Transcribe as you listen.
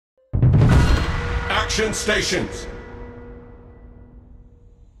Extraction stations!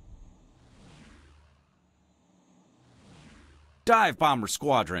 Dive Bomber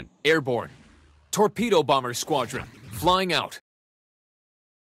Squadron. Airborne. Torpedo Bomber Squadron. Flying out.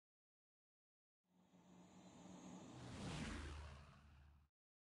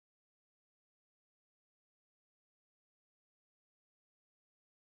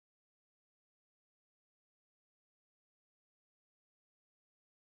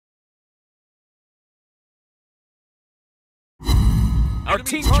 Our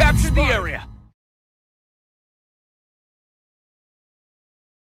team captured the area.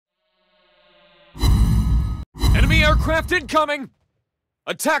 Enemy aircraft incoming!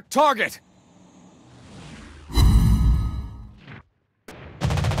 Attack target!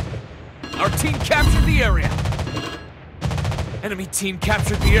 Our team captured the area! Enemy team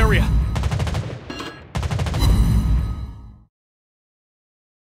captured the area!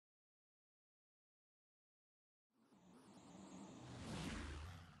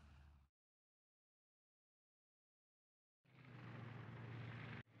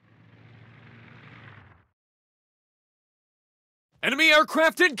 Enemy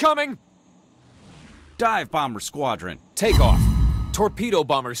aircraft incoming! Dive Bomber Squadron. Takeoff. Torpedo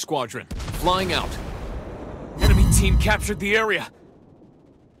Bomber Squadron. Flying out. Enemy team captured the area.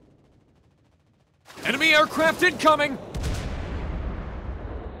 Enemy aircraft incoming!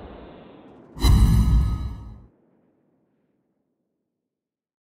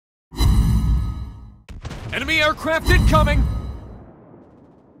 Enemy aircraft incoming!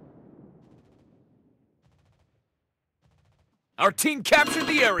 Our team captured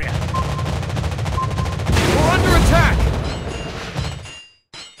the area! We're under attack!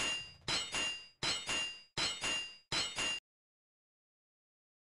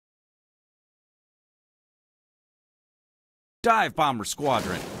 Dive Bomber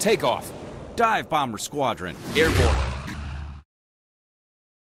Squadron. Takeoff. Dive Bomber Squadron. Airborne.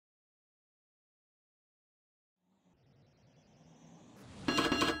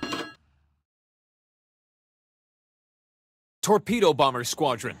 Torpedo Bomber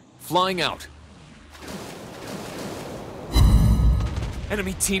Squadron. Flying out.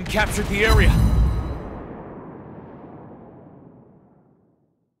 Enemy team captured the area.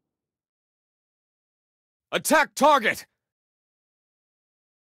 Attack target!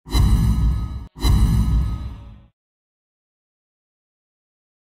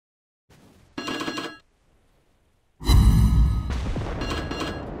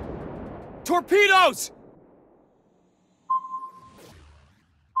 Torpedoes!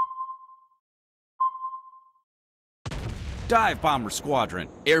 Dive Bomber Squadron.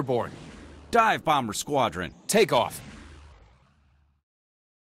 Airborne. Dive Bomber Squadron. Takeoff.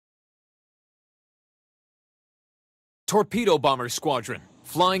 Torpedo Bomber Squadron.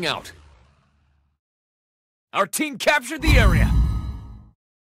 Flying out. Our team captured the area.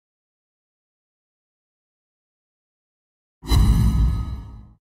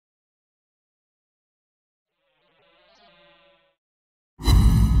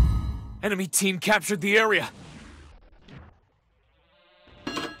 Enemy team captured the area.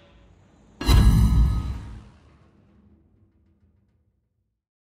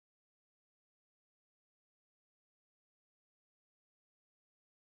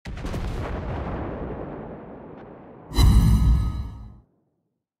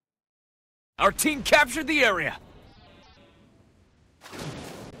 Our team captured the area.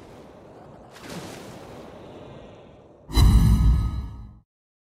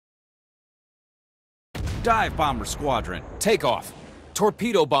 Dive Bomber Squadron. Takeoff.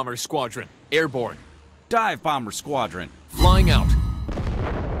 Torpedo Bomber Squadron. Airborne. Dive Bomber Squadron. Flying out.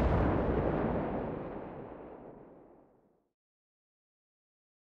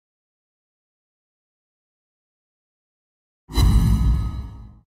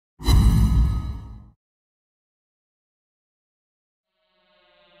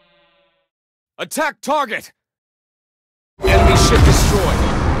 Attack target! Enemy ship destroyed.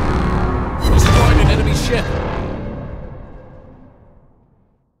 Destroyed an enemy ship.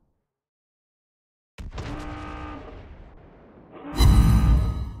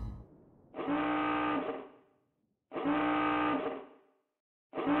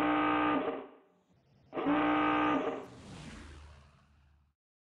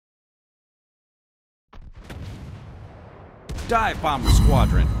 Dive Bomber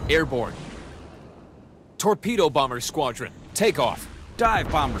Squadron. Airborne. Torpedo Bomber Squadron. Takeoff.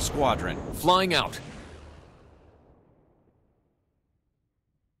 Dive Bomber Squadron. Flying out.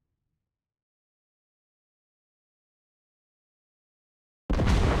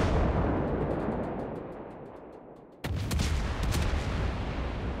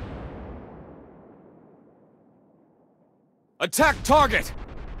 Attack target!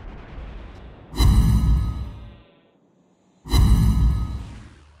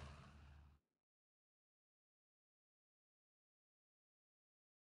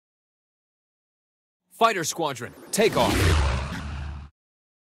 Fighter squadron, take off.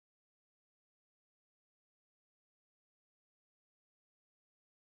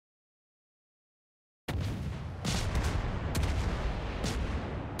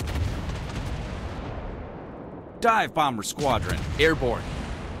 Dive Bomber Squadron. Airborne.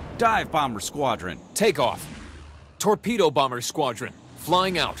 Dive Bomber Squadron. Take off. Torpedo Bomber Squadron,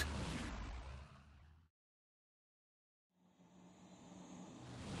 flying out.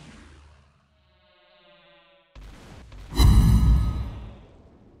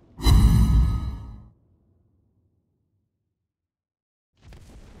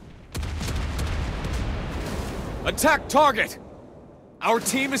 Attack target! Our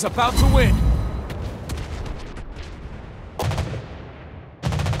team is about to win!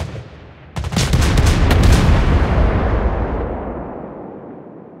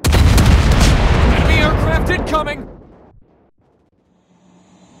 Enemy aircraft incoming!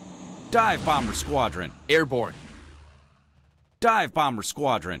 Dive Bomber Squadron. Airborne. Dive Bomber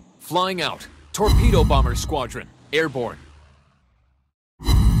Squadron. Flying out. Torpedo Bomber Squadron, airborne.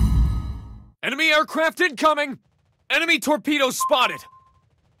 Enemy aircraft incoming! Enemy torpedoes spotted!